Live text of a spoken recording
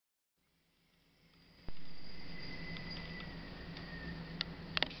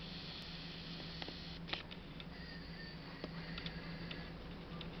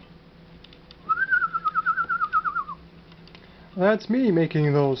That's me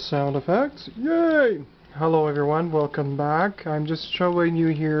making those sound effects. Yay! Hello everyone, welcome back. I'm just showing you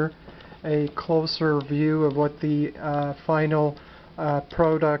here a closer view of what the final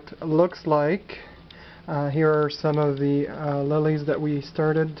product looks like. Here are some of the lilies that we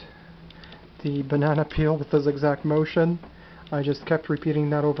started. The banana peel with the zigzag motion. I just kept repeating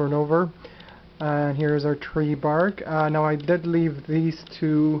that over and over. And here's our tree bark. Now I did leave these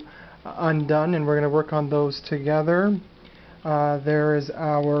two undone, and we're going to work on those together. There is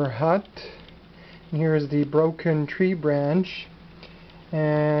our hut. And here is the broken tree branch.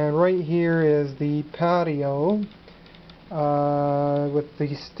 And right here is the patio with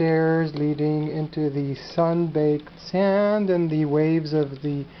the stairs leading into the sun-baked sand and the waves of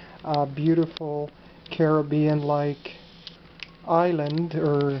the beautiful Caribbean-like island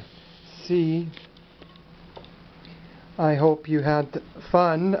or sea. I hope you had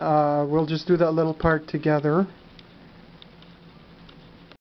fun. We'll just do that little part together.